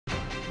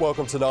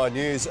Welcome to 9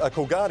 News. A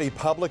Coolgardie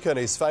publican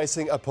is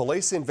facing a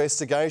police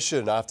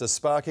investigation after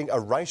sparking a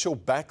racial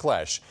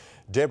backlash.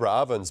 Deborah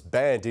Ovens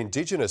banned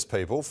indigenous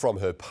people from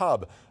her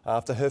pub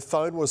after her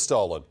phone was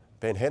stolen.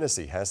 Ben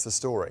Hennessy has the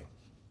story.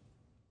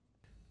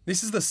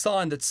 This is the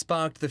sign that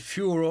sparked the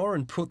furore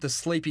and put the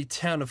sleepy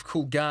town of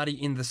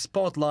Coolgardie in the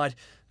spotlight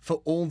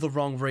for all the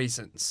wrong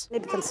reasons. You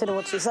need to consider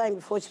what she's saying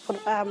before you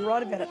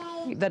write about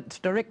it. That's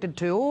directed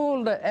to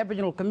all the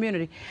Aboriginal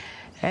community,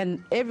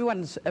 and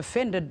everyone's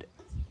offended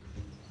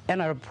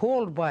and are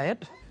appalled by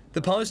it.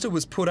 The poster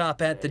was put up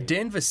at the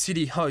Denver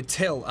City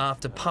Hotel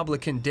after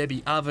publican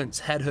Debbie Ovens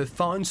had her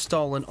phone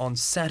stolen on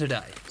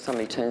Saturday.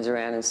 Somebody turns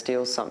around and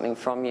steals something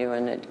from you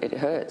and it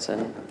hurts,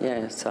 and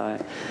yeah, so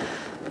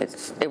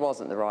it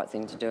wasn't the right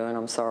thing to do, and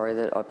I'm sorry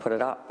that I put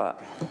it up,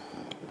 but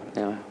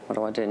you know, what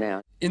do I do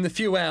now? In the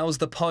few hours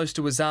the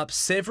poster was up,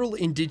 several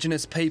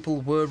Indigenous people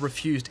were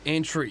refused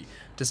entry.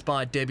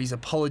 Despite Debbie's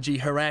apology,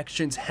 her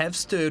actions have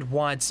stirred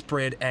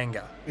widespread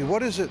anger.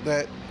 What is it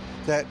that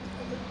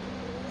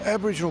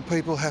Aboriginal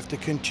people have to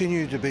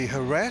continue to be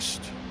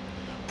harassed,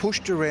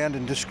 pushed around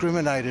and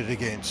discriminated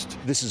against?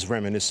 This is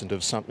reminiscent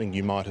of something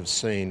you might have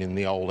seen in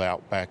the old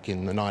outback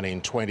in the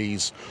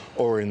 1920s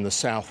or in the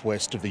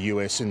southwest of the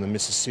US in the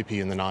Mississippi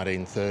in the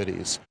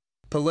 1930s.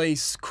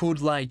 Police could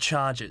lay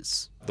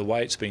charges. The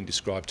way it's been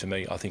described to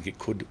me, I think it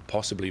could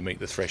possibly meet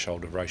the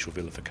threshold of racial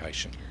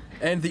vilification.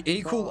 And the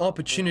Equal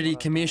Opportunity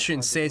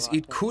Commission says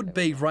it could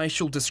be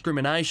racial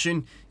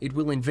discrimination. It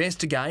will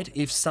investigate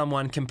if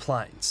someone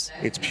complains.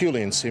 It's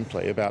purely and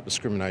simply about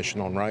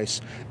discrimination on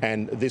race,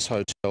 and this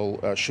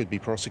hotel should be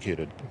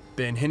prosecuted.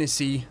 Ben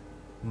Hennessy,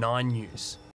 9 News.